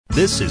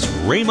This is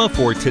Rhema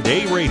for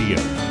Today Radio.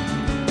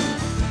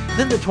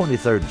 Then the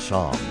 23rd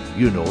Psalm,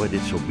 you know it,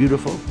 it's so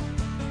beautiful,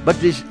 but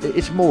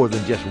it's more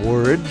than just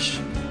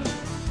words.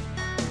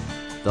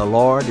 The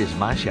Lord is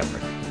my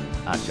shepherd,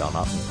 I shall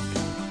not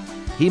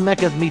want. He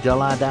maketh me to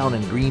lie down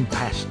in green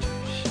pastures.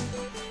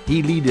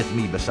 He leadeth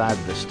me beside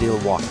the still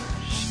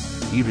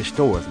waters. He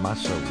restoreth my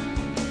soul.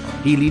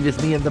 He leadeth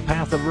me in the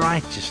path of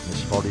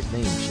righteousness for his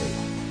name's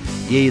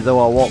sake. Yea, though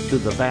I walk through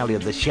the valley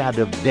of the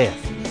shadow of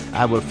death,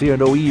 I will fear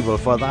no evil,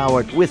 for thou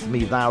art with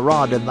me. Thy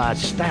rod and thy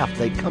staff,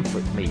 they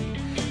comfort me.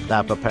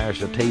 Thou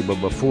preparest a table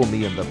before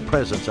me in the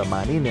presence of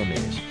mine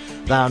enemies.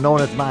 Thou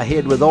anointest my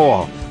head with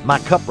oil, my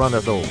cup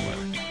runneth over.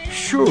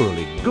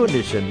 Surely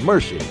goodness and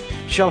mercy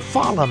shall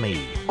follow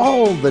me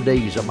all the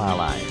days of my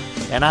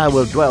life, and I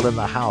will dwell in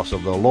the house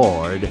of the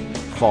Lord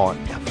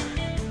forever.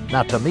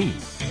 Now to me,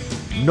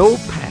 no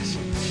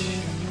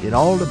passage in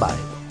all the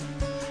Bible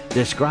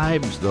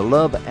describes the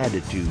love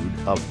attitude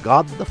of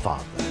God the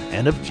Father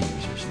and of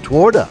Jesus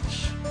toward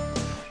us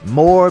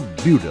more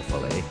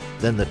beautifully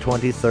than the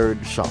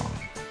 23rd Psalm.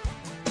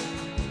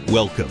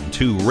 Welcome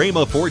to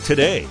Rhema for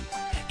Today.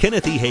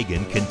 Kenneth E.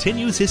 Hagin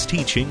continues his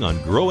teaching on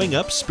growing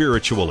up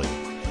spiritually.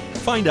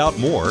 Find out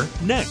more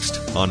next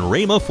on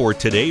Rhema for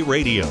Today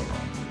Radio.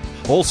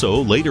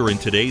 Also, later in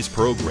today's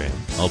program,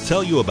 I'll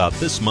tell you about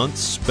this month's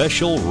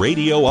special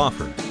radio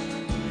offer.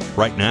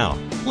 Right now,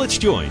 let's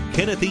join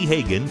Kenneth E.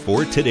 Hagin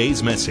for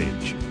today's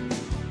message.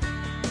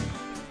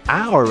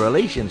 Our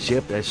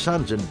relationship as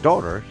sons and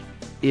daughters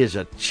is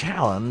a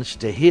challenge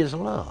to His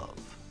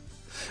love.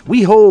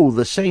 We hold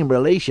the same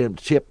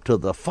relationship to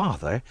the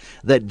Father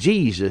that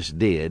Jesus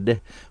did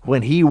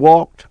when He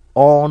walked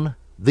on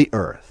the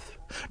earth.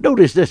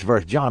 Notice this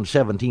verse, John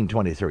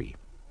 17:23.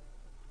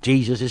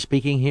 Jesus is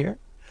speaking here.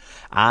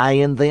 I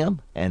in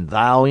them, and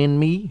thou in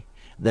me,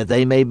 that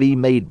they may be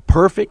made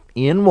perfect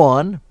in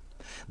one,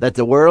 that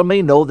the world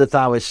may know that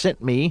thou hast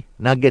sent me,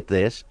 now get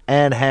this,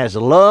 and hast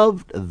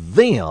loved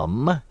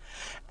them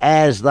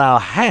as thou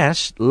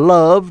hast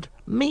loved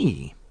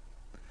me.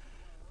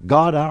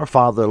 God our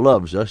Father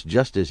loves us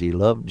just as He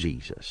loved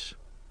Jesus.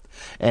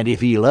 And if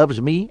He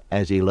loves me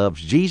as He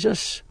loves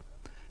Jesus,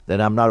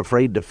 then I'm not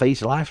afraid to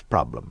face life's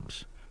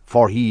problems,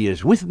 for He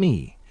is with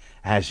me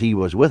as He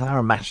was with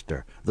our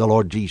Master, the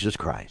Lord Jesus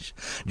Christ.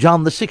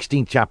 John the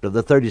 16th chapter,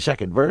 the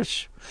 32nd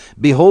verse,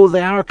 Behold,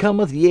 the hour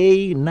cometh,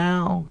 yea,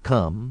 now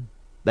come,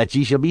 that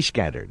ye shall be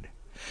scattered,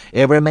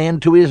 every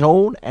man to his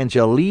own, and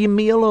shall leave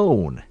me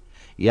alone.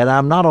 Yet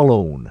I'm not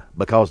alone,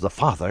 because the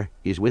Father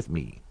is with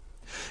me.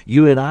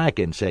 You and I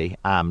can say,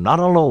 I'm not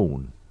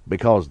alone,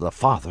 because the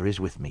Father is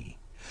with me.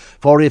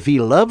 For if He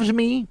loves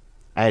me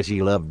as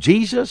He loved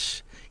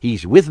Jesus,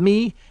 He's with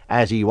me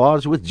as He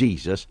was with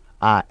Jesus.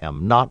 I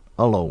am not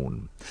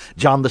alone.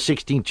 John the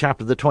 16th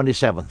chapter, the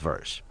 27th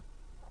verse.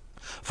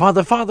 For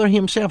the Father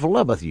Himself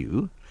loveth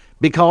you,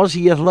 because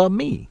He hath loved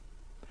me,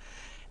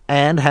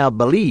 and have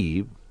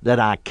believed that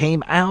I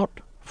came out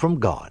from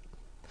God.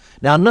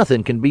 Now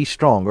nothing can be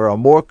stronger or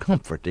more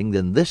comforting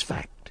than this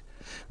fact.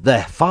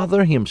 The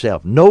Father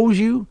Himself knows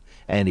you,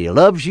 and He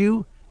loves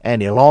you,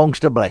 and He longs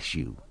to bless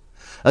you.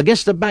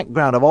 Against the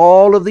background of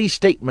all of these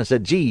statements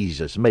that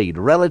Jesus made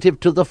relative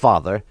to the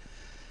Father,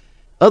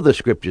 other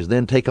scriptures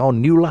then take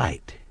on new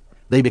light.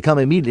 They become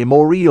immediately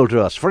more real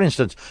to us. For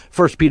instance,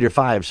 1 Peter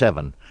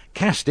 5:7,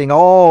 casting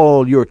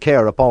all your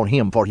care upon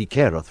Him, for He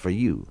careth for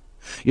you.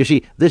 You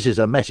see, this is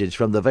a message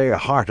from the very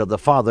heart of the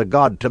Father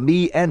God to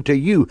me and to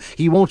you.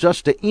 He wants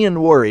us to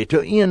end worry,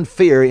 to end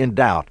fear and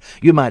doubt.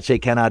 You might say,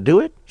 can I do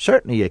it?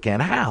 Certainly you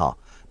can. How?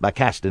 By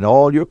casting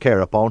all your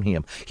care upon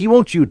Him. He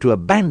wants you to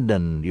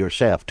abandon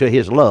yourself to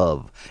His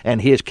love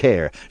and His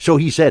care. So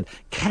He said,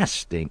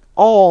 casting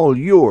all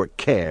your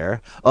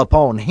care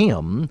upon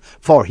Him,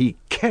 for He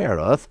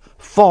careth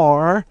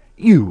for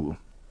you.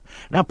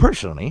 Now,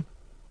 personally,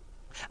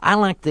 I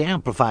like the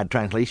Amplified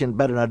Translation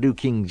better than I do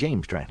King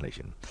James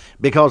Translation,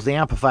 because the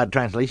Amplified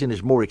Translation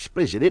is more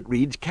explicit. It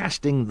reads,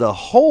 casting the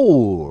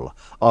whole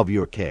of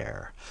your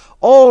care,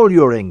 all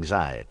your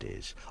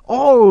anxieties,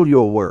 all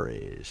your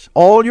worries,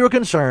 all your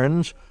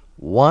concerns,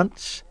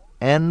 once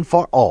and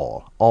for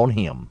all on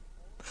Him.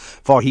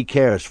 For He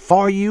cares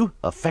for you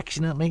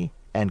affectionately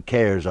and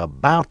cares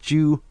about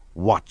you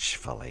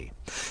watchfully.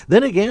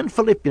 Then again,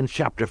 Philippians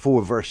chapter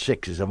 4, verse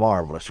 6 is a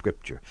marvelous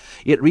scripture.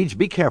 It reads,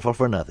 be careful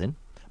for nothing,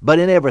 but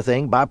in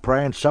everything, by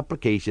prayer and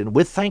supplication,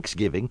 with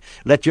thanksgiving,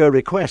 let your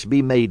requests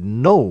be made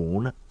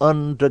known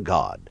unto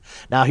God.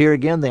 Now here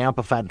again, the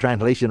Amplified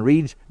Translation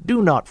reads,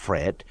 do not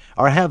fret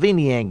or have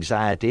any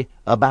anxiety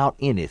about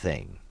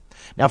anything.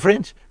 Now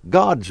friends,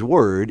 God's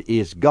Word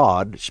is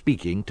God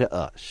speaking to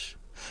us.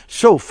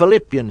 So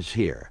Philippians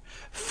here,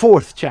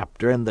 4th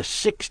chapter and the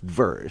 6th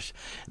verse,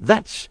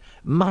 that's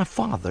my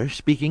Father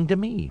speaking to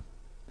me.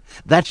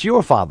 That's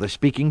your Father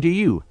speaking to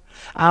you.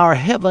 Our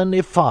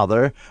Heavenly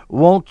Father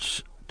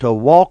wants to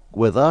walk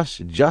with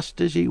us just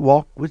as He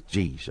walked with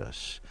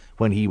Jesus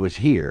when He was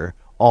here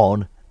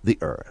on the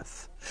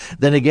earth.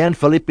 Then again,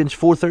 Philippians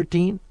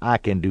 4:13, I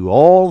can do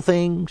all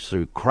things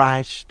through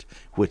Christ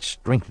which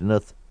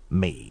strengtheneth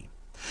me.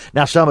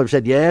 Now, some have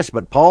said, yes,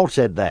 but Paul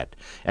said that.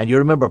 And you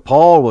remember,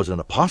 Paul was an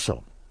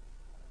apostle.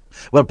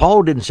 Well,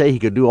 Paul didn't say he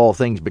could do all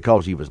things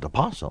because he was an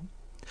apostle.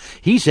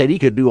 He said he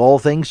could do all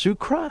things through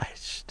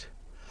Christ.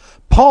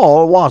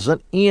 Paul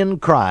wasn't in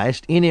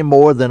Christ any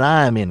more than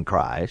I'm in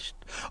Christ,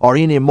 or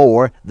any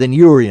more than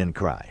you're in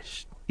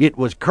Christ. It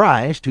was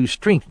Christ who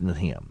strengthened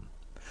him.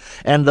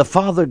 And the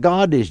Father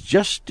God is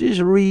just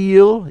as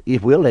real,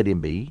 if we'll let him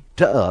be,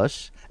 to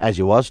us as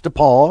he was to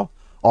Paul,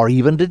 or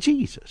even to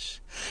Jesus.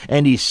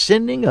 And he's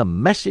sending a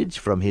message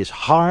from his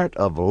heart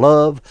of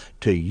love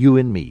to you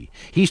and me.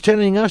 He's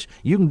telling us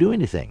you can do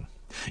anything.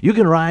 You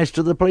can rise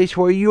to the place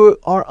where you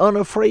are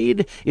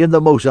unafraid in the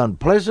most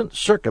unpleasant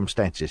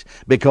circumstances,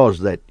 because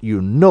that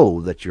you know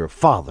that your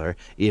Father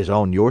is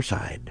on your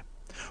side.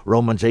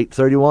 Romans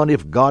 8:31,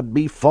 if God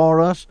be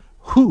for us,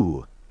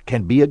 who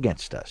can be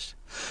against us?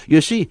 You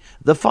see,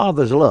 the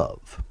Father's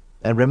love,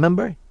 and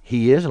remember,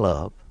 he is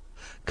love,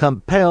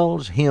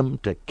 compels him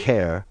to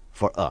care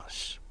for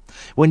us.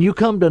 When you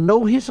come to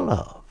know his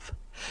love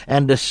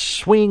and to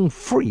swing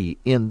free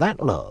in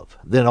that love,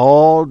 then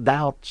all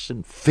doubts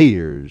and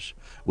fears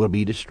will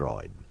be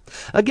destroyed.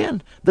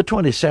 Again, the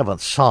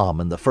 27th Psalm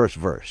in the first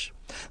verse.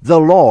 The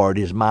Lord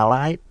is my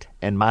light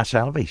and my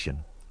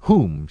salvation.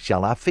 Whom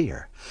shall I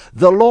fear?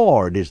 The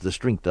Lord is the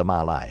strength of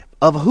my life.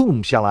 Of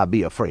whom shall I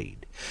be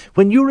afraid?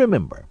 When you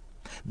remember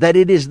that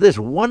it is this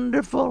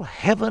wonderful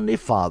Heavenly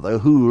Father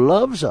who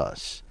loves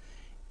us,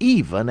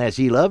 even as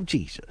he loved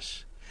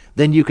Jesus,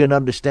 then you can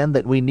understand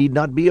that we need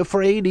not be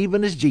afraid,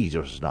 even as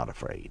Jesus is not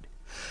afraid.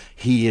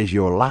 He is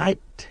your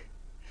light.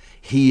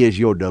 He is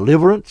your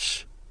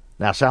deliverance.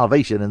 Now,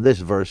 salvation in this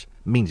verse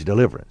means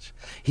deliverance.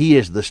 He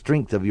is the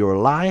strength of your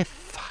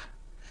life,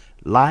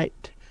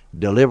 light,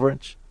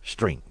 deliverance,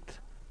 strength.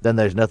 Then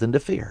there's nothing to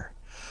fear.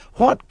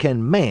 What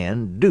can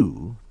man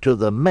do to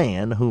the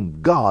man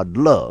whom God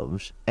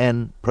loves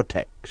and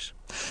protects?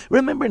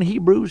 Remember in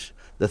Hebrews,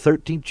 the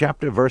 13th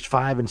chapter, verse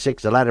 5 and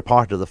 6, the latter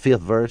part of the 5th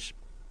verse,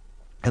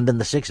 and then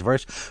the 6th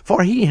verse,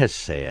 for he has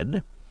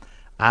said,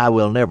 I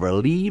will never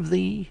leave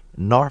thee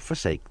nor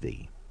forsake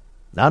thee.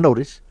 Now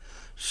notice,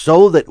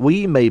 so that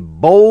we may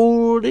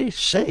boldly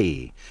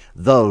say,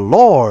 the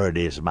Lord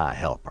is my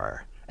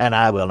helper, and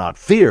I will not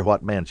fear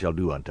what man shall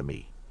do unto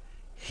me.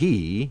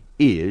 He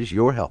is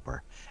your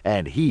helper,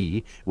 and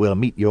he will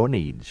meet your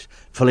needs.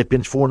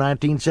 Philippians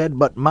 4:19 said,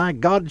 but my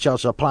God shall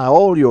supply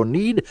all your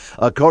need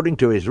according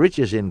to his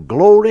riches in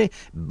glory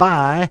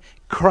by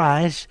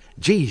Christ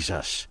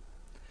Jesus.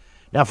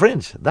 Now,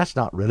 friends, that's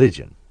not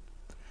religion.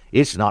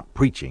 It's not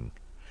preaching.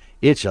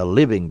 It's a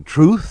living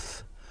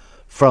truth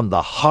from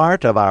the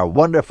heart of our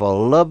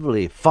wonderful,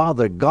 lovely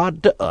Father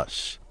God to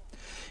us.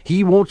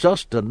 He wants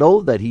us to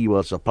know that he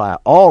will supply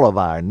all of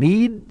our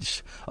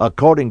needs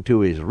according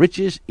to his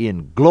riches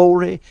in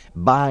glory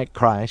by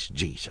Christ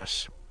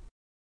Jesus.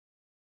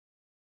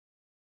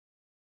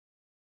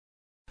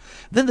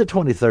 Then the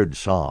 23rd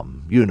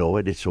Psalm, you know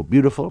it, it's so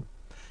beautiful,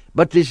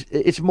 but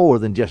it's more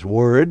than just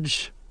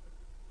words.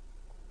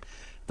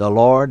 The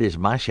Lord is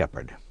my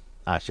shepherd,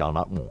 I shall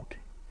not want.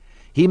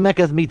 He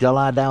maketh me to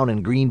lie down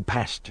in green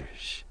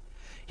pastures.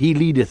 He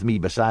leadeth me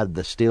beside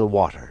the still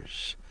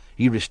waters.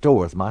 He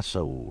restoreth my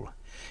soul.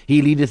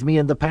 He leadeth me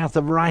in the path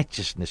of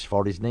righteousness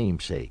for his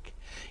name's sake.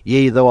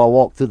 Yea, though I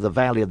walk through the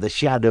valley of the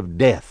shadow of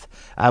death,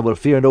 I will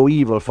fear no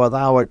evil, for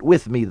thou art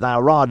with me. Thy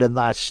rod and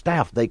thy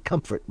staff, they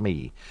comfort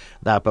me.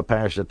 Thou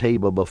preparest a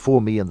table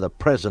before me in the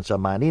presence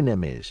of mine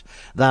enemies.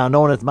 Thou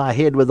anointest my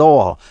head with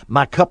oil,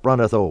 my cup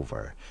runneth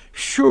over.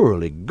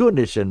 Surely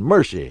goodness and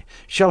mercy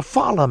shall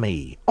follow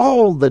me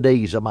all the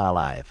days of my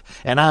life,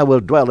 and I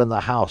will dwell in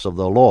the house of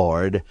the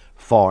Lord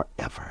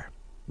forever.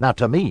 Now,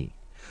 to me,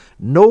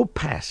 no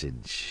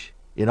passage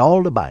in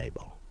all the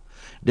Bible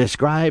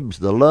describes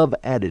the love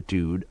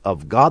attitude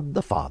of God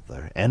the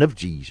Father and of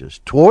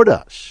Jesus toward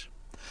us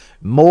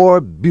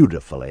more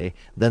beautifully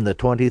than the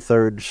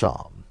 23rd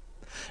Psalm.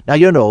 Now,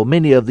 you know,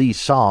 many of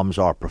these Psalms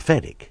are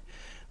prophetic.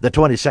 The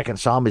 22nd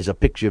Psalm is a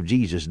picture of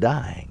Jesus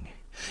dying.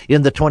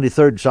 In the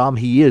 23rd Psalm,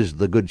 he is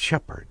the Good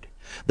Shepherd.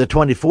 The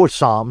 24th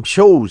Psalm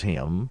shows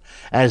him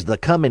as the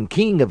coming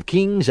King of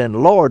kings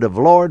and Lord of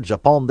lords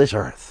upon this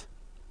earth.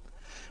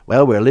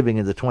 Well, we're living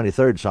in the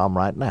 23rd Psalm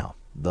right now.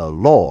 The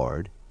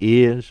Lord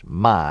is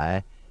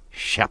my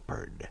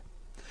shepherd.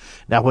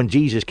 Now, when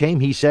Jesus came,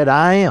 he said,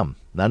 I am.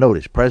 Now,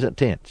 notice, present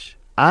tense.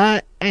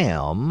 I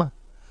am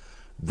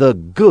the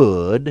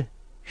good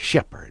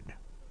shepherd.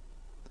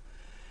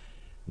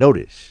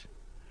 Notice,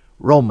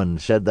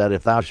 Romans said that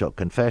if thou shalt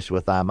confess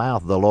with thy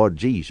mouth the Lord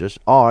Jesus,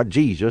 or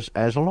Jesus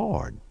as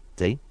Lord.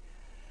 See?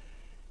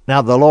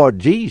 Now, the Lord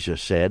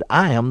Jesus said,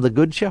 I am the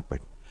good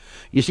shepherd.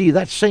 You see,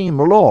 that same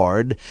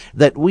Lord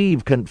that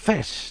we've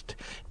confessed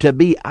to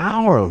be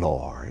our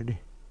Lord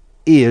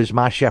is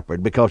my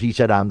shepherd, because he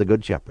said, I'm the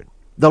good shepherd.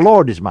 The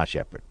Lord is my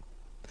shepherd.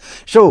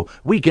 So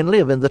we can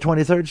live in the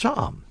 23rd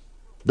Psalm.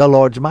 The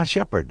Lord's my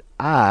shepherd.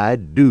 I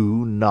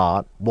do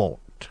not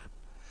want.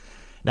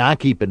 Now, I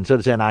keep it, instead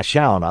of saying I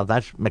shall not,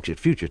 that makes it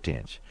future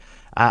tense.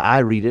 I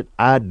read it,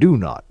 I do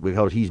not,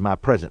 because he's my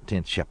present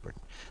tense shepherd.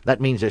 That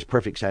means there's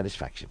perfect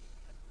satisfaction.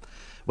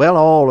 Well,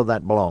 all of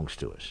that belongs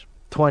to us.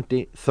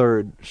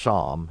 23rd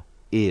Psalm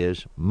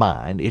is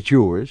mine. It's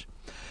yours.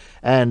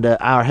 And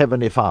our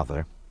Heavenly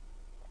Father,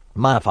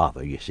 my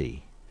Father, you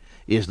see,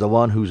 is the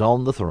one who's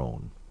on the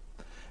throne.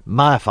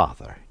 My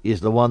Father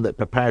is the one that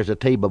prepares a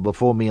table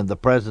before me in the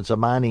presence of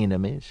mine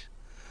enemies.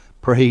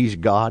 Praise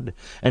God.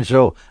 And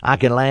so I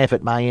can laugh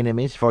at my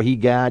enemies, for he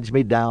guides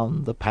me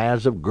down the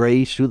paths of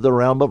grace through the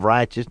realm of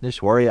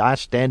righteousness, where I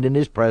stand in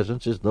his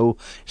presence as though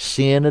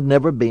sin had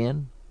never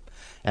been.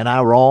 And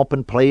I romp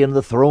and play in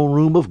the throne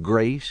room of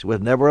grace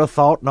with never a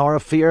thought nor a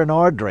fear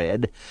nor a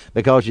dread,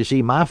 because, you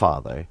see, my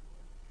Father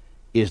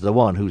is the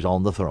one who's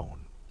on the throne.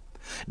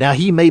 Now,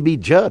 he may be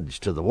judge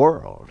to the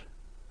world,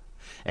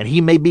 and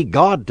he may be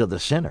God to the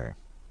sinner,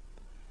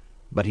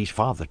 but he's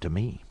Father to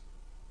me.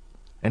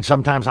 And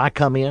sometimes I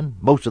come in,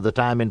 most of the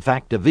time, in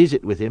fact, to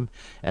visit with him,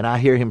 and I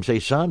hear him say,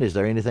 "Son, is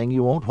there anything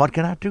you want? What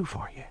can I do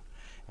for you?"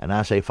 And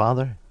I say,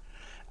 "Father,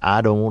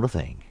 I don't want a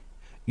thing.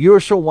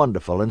 You're so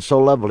wonderful and so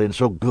lovely and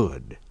so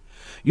good.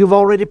 You've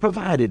already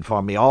provided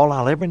for me all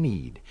I'll ever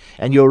need,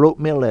 and you wrote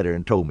me a letter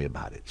and told me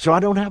about it. So I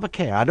don't have a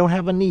care. I don't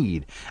have a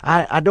need.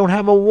 I don't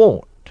have a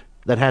want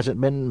that hasn't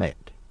been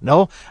met.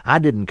 No, I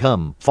didn't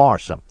come for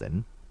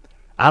something.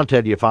 I'll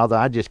tell you, Father,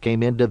 I just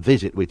came in to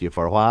visit with you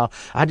for a while.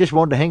 I just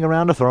wanted to hang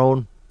around the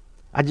throne.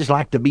 I just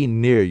like to be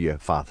near you,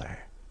 Father."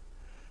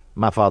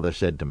 My Father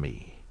said to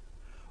me,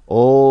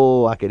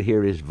 oh, I could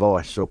hear his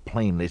voice so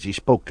plainly as he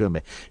spoke to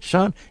me,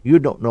 "Son, you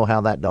don't know how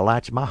that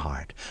delights my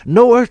heart.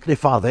 No earthly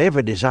father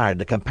ever desired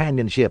the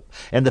companionship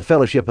and the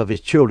fellowship of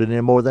his children any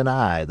more than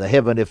I, the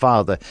Heavenly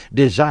Father,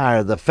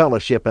 desire the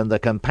fellowship and the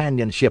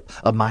companionship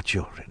of my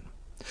children.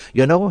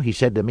 You know," he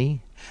said to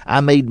me,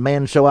 "I made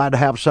man so I'd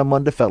have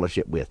someone to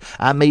fellowship with.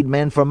 I made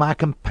man for my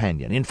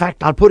companion. In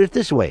fact, I'll put it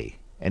this way."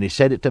 And he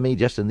said it to me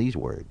just in these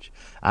words.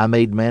 "I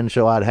made man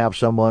so I'd have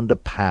someone to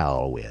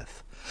pal with.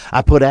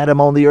 I put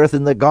Adam on the earth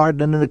in the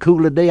garden, and in the cool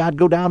of the day I'd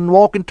go down and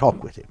walk and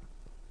talk with him."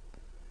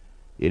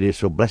 It is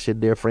so blessed,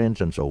 dear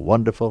friends, and so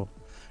wonderful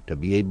to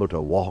be able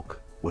to walk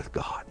with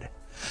God.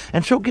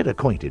 And so get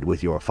acquainted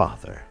with your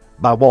Father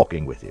by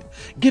walking with him.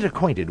 Get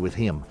acquainted with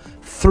him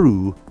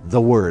through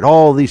the Word.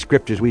 All these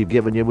scriptures we've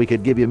given you, we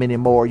could give you many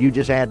more. You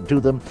just add to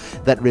them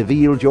that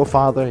reveals your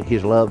Father,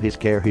 his love, his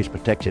care, his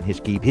protection, his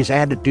keep, his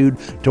attitude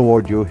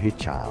toward you, his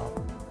child.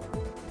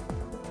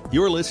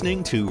 You're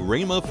listening to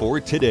Rhema for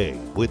Today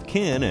with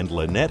Ken and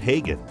Lynette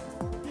Hagin.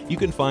 You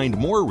can find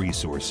more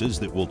resources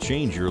that will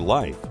change your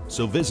life,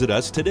 so visit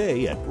us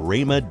today at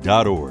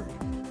rhema.org.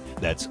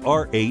 That's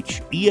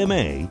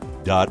RHEMA.org.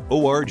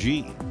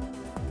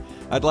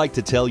 I'd like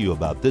to tell you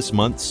about this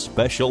month's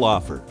special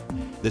offer.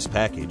 This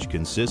package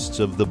consists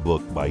of the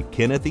book by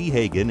Kenneth E.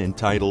 Hagin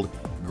entitled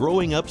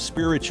Growing Up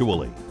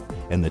Spiritually,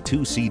 and the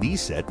 2 CD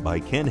set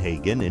by Ken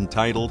Hagin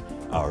entitled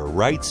Our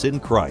Rights in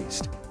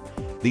Christ.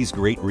 These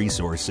great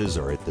resources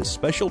are at the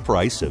special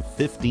price of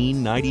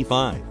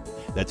 $15.95.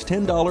 That's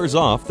 $10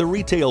 off the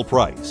retail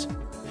price.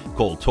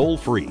 Call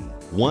toll-free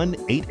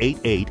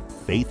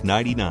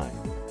 1-888-FAITH-99.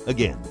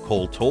 Again,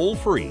 call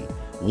toll-free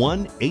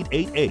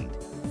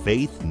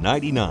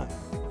 1-888-FAITH-99.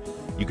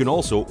 You can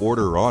also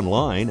order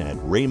online at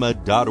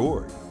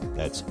rhema.org.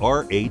 That's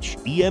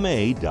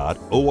RHEMA.org.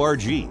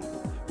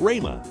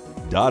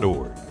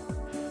 rhema.org.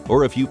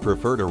 Or if you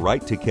prefer to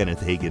write to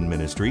Kenneth Hagin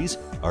Ministries,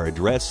 our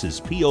address is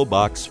P.O.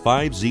 Box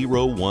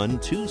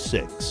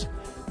 50126,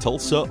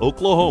 Tulsa,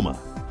 Oklahoma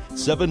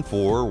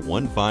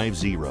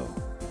 74150.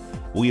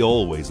 We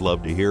always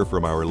love to hear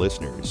from our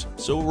listeners,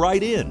 so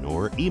write in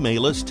or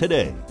email us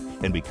today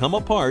and become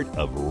a part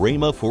of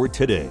Rhema for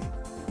Today.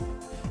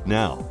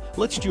 Now,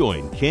 let's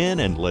join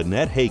Ken and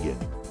Lynette Hagin.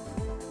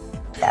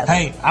 Yes.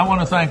 Hey, I want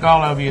to thank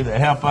all of you that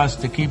help us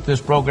to keep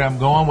this program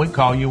going. We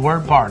call you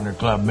Word Partner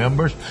Club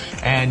members.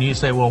 And you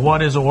say, well,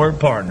 what is a Word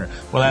Partner?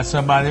 Well, that's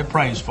somebody that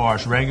prays for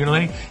us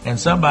regularly and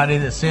somebody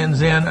that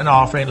sends in an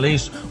offering at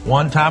least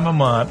one time a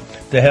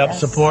month to help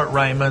support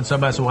Rhema. And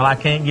somebody says, well, I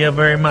can't give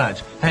very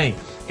much. Hey,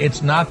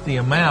 it's not the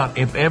amount.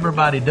 If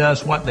everybody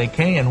does what they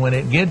can when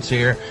it gets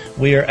here,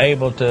 we are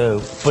able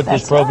to put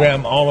this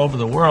program all over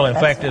the world. In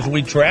fact, as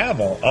we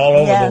travel all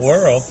over the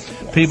world,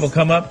 people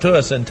come up to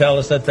us and tell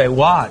us that they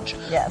watch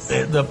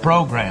the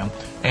program,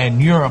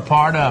 and you're a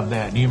part of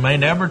that. You may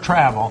never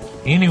travel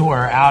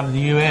anywhere out of the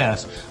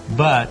U.S.,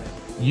 but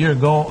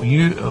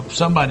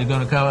somebody's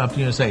going to come up to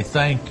you and say,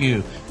 thank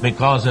you,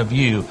 because of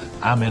you,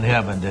 I'm in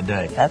heaven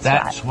today.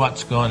 That's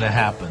what's going to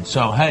happen.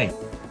 So, hey.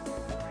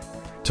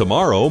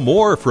 Tomorrow,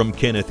 more from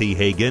Kenneth E.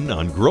 Hagin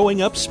on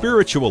growing up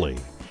spiritually.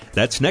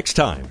 That's next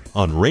time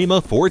on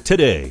Rhema for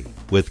Today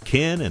with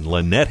Ken and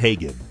Lynette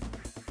Hagin.